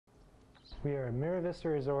We are at Mira Vista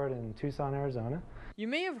Resort in Tucson, Arizona. You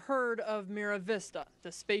may have heard of Mira Vista,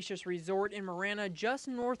 the spacious resort in Marana just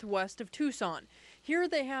northwest of Tucson. Here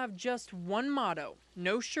they have just one motto: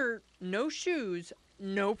 no shirt, no shoes,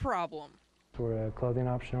 no problem. We're a clothing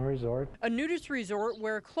optional resort. A nudist resort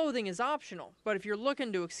where clothing is optional, but if you're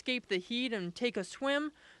looking to escape the heat and take a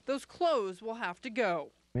swim, those clothes will have to go.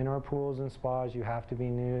 In our pools and spas, you have to be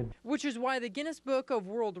nude. Which is why the Guinness Book of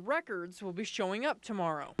World Records will be showing up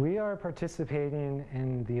tomorrow. We are participating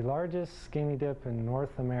in the largest skinny dip in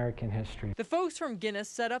North American history. The folks from Guinness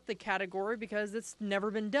set up the category because it's never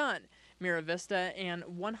been done. Mira Vista and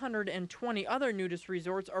 120 other nudist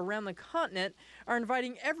resorts around the continent are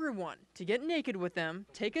inviting everyone to get naked with them,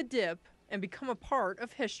 take a dip, and become a part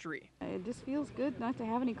of history. It just feels good not to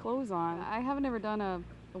have any clothes on. I haven't ever done a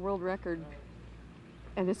world record,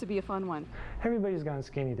 and this would be a fun one. Everybody's gone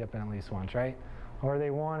skinny dipping at least once, right? Or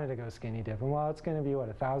they wanted to go skinny dipping. Well, it's going to be, what,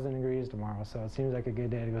 1,000 degrees tomorrow, so it seems like a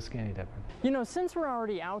good day to go skinny dipping. You know, since we're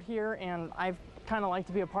already out here and I've kind of like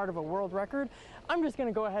to be a part of a world record, I'm just going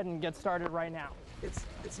to go ahead and get started right now.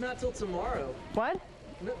 It's not till tomorrow. What?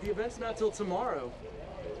 No, the event's not till tomorrow.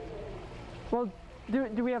 Well,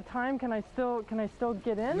 do we have time? Can I still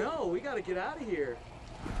get in? No, we got to get out of here.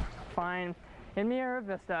 Fine. In Mira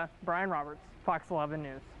Vista, Brian Roberts, Fox 11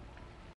 News.